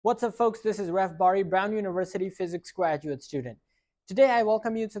What's up, folks? This is Ref Bari, Brown University physics graduate student. Today, I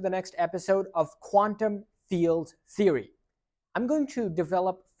welcome you to the next episode of Quantum Field Theory. I'm going to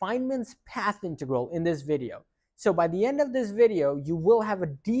develop Feynman's path integral in this video. So by the end of this video, you will have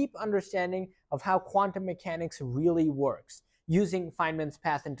a deep understanding of how quantum mechanics really works using Feynman's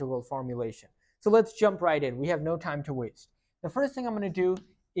path integral formulation. So let's jump right in. We have no time to waste. The first thing I'm going to do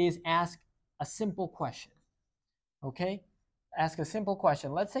is ask a simple question. Okay? Ask a simple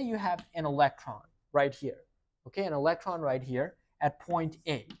question. Let's say you have an electron right here. Okay, an electron right here at point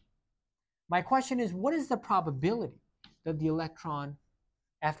A. My question is, what is the probability that the electron,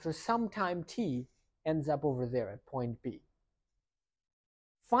 after some time t, ends up over there at point B?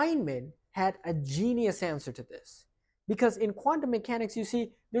 Feynman had a genius answer to this. Because in quantum mechanics, you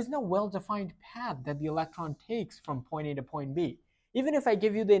see, there's no well-defined path that the electron takes from point A to point B. Even if I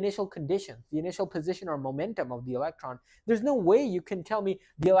give you the initial conditions, the initial position or momentum of the electron, there's no way you can tell me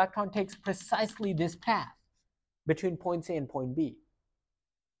the electron takes precisely this path between point A and point B.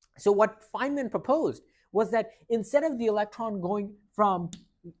 So what Feynman proposed was that instead of the electron going from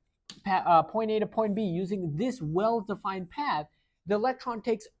point A to point B using this well-defined path, the electron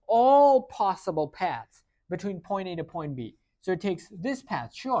takes all possible paths between point A to point B. So it takes this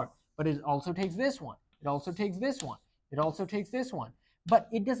path, sure, but it also takes this one. It also takes this one. It also takes this one. But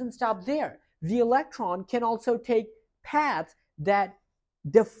it doesn't stop there. The electron can also take paths that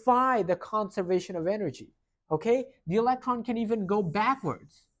defy the conservation of energy. Okay? The electron can even go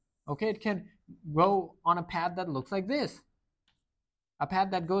backwards. Okay? It can go on a path that looks like this. A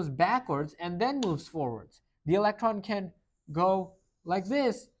path that goes backwards and then moves forwards. The electron can go like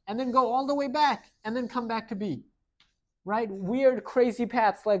this and then go all the way back and then come back to B. Right? Weird, crazy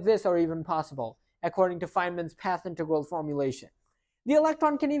paths like this are even possible, according to Feynman's path integral formulation. The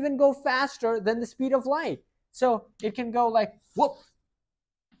electron can even go faster than the speed of light. So it can go like, whoop,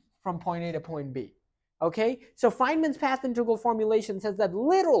 from point A to point B. Okay? So Feynman's path integral formulation says that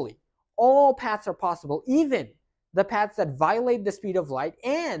literally all paths are possible, even the paths that violate the speed of light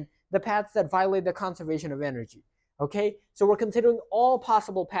and the paths that violate the conservation of energy. Okay? So we're considering all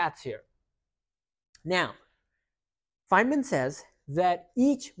possible paths here. Now, Feynman says that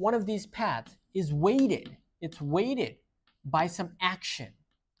each one of these paths is weighted. It's weighted by some action.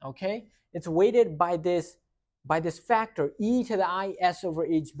 Okay? It's weighted by this factor, e to the is over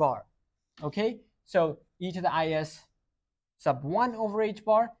h bar. Okay? So e to the is sub 1 over h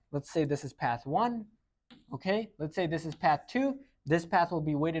bar. Let's say this is path 1. Okay? Let's say this is path 2. This path will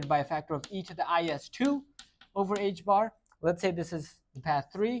be weighted by a factor of e to the is 2 over h bar. Let's say this is path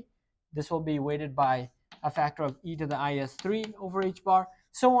 3. This will be weighted by a factor of e to the is 3 over h bar,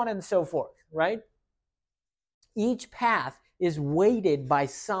 so on and so forth, right? Each path is weighted by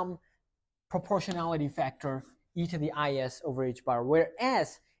some proportionality factor e to the is over h bar, where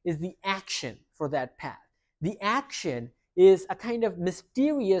s is the action for that path. The action is a kind of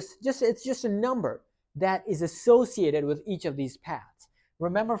mysterious, it's just a number that is associated with each of these paths.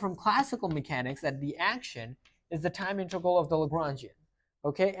 Remember from classical mechanics that the action is the time integral of the Lagrangian,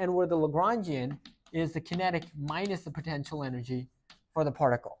 okay? And where the Lagrangian is the kinetic minus the potential energy for the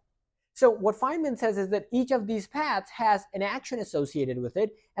particle. So what Feynman says is that each of these paths has an action associated with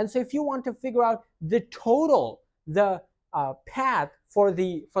it. And so if you want to figure out the total, the path for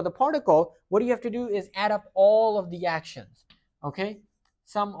the particle, what you have to do is add up all of the actions. Okay?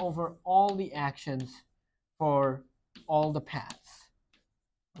 Sum over all the actions for all the paths.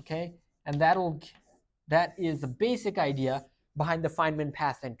 Okay? And that is the basic idea behind the Feynman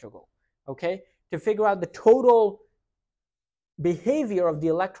path integral. Okay? To figure out the total behavior of the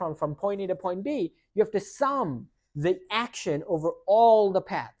electron from point A to point B, you have to sum the action over all the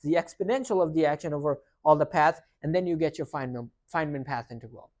paths, the exponential of the action over all the paths, and then you get your Feynman path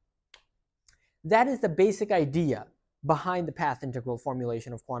integral. That is the basic idea behind the path integral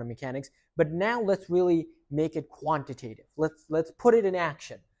formulation of quantum mechanics, but now let's really make it quantitative. Let's put it in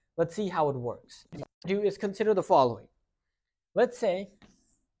action. Let's see how it works. What we do is consider the following. Let's say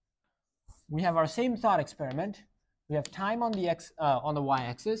we have our same thought experiment. We have time on the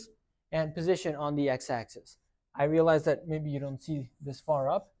y-axis and position on the x-axis. I realize that maybe you don't see this far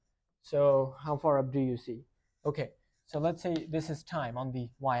up. So how far up do you see? Okay, so let's say this is time on the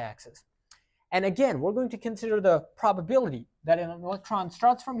y-axis. And again, we're going to consider the probability that an electron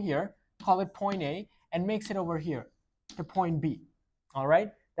starts from here, call it point A, and makes it over here to point B. All right?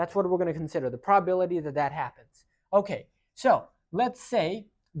 That's what we're going to consider, the probability that that happens. Okay, so let's say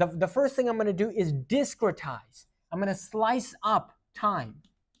the first thing I'm going to do is discretize. I'm going to slice up time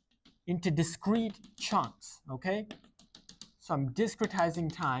into discrete chunks, okay? So I'm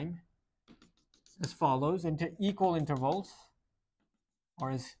discretizing time as follows into equal intervals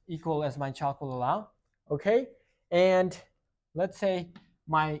or as equal as my chalk will allow. Okay, and let's say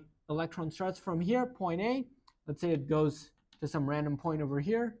my electron starts from here, point A. Let's say it goes to some random point over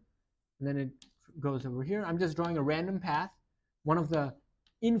here, and then it goes over here. I'm just drawing a random path, one of the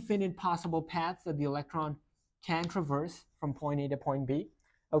infinite possible paths that the electron can traverse from point A to point B.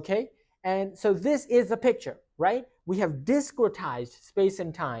 Okay, and so this is the picture, right? We have discretized space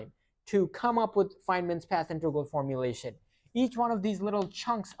and time to come up with Feynman's path integral formulation. Each one of these little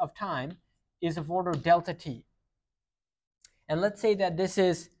chunks of time is of order delta t. And let's say that this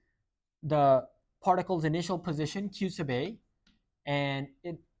is the particle's initial position, q sub a, and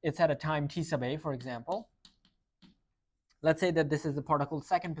it's at a time t sub a, for example. Let's say that this is the particle's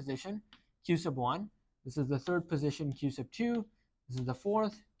second position, q sub 1. This is the third position, q sub 2. This is the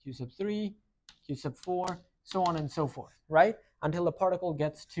fourth, q sub 3, q sub 4, so on and so forth, right? Until the particle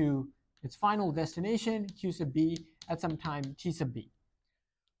gets to its final destination, q sub b, at some time t sub b.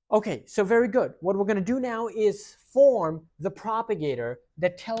 Okay, so very good. What we're going to do now is form the propagator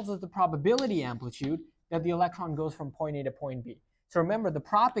that tells us the probability amplitude that the electron goes from point A to point B. So remember, the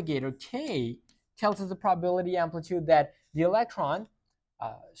propagator k tells us the probability amplitude that the electron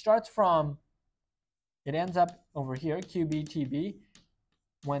starts from, it ends up over here, QB, TB,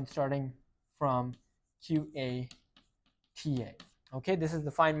 when starting from QA, TA. Okay, this is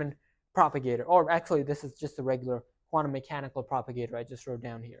the Feynman propagator, or actually this is just the regular quantum mechanical propagator I just wrote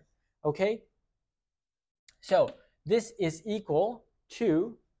down here. Okay, so this is equal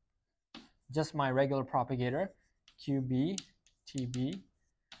to just my regular propagator, QB, TB,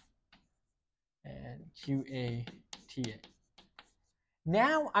 and QA, TA.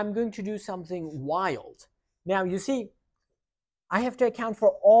 Now I'm going to do something wild. Now you see, I have to account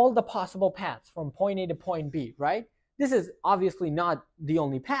for all the possible paths from point A to point B, right? This is obviously not the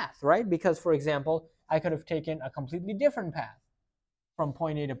only path, right? Because, for example, I could have taken a completely different path from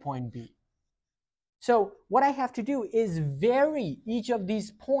point A to point B. So what I have to do is vary each of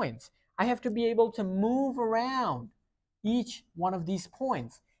these points. I have to be able to move around each one of these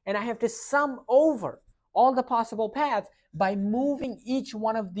points. And I have to sum over all the possible paths by moving each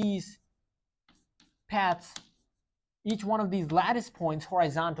one of these paths, each one of these lattice points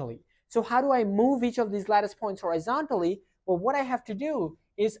horizontally. So how do I move each of these lattice points horizontally? Well, what I have to do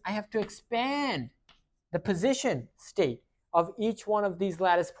is I have to expand the position state of each one of these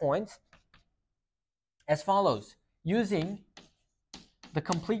lattice points as follows, using the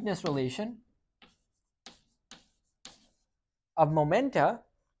completeness relation of momenta.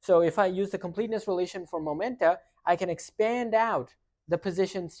 So if I use the completeness relation for momenta, I can expand out the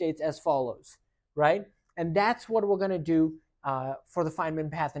position states as follows, right? And that's what we're going to do for the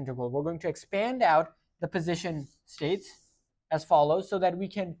Feynman path integral. We're going to expand out the position states as follows so that we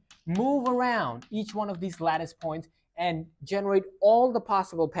can move around each one of these lattice points and generate all the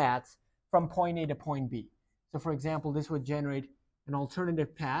possible paths from point A to point B. So for example, this would generate an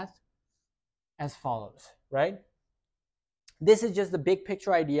alternative path as follows, right? This is just the big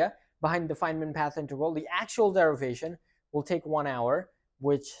picture idea behind the Feynman path integral. The actual derivation will take 1 hour,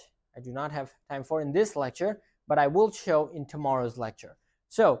 which I do not have time for in this lecture, but I will show in tomorrow's lecture.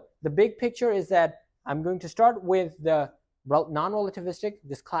 So the big picture is that I'm going to start with the non-relativistic,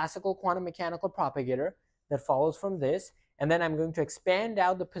 this classical quantum mechanical propagator that follows from this, and then I'm going to expand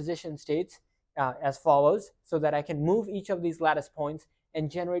out the position states as follows so that I can move each of these lattice points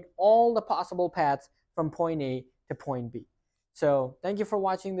and generate all the possible paths from point A to point B. So thank you for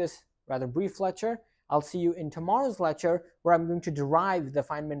watching this rather brief lecture. I'll see you in tomorrow's lecture where I'm going to derive the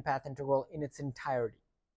Feynman path integral in its entirety.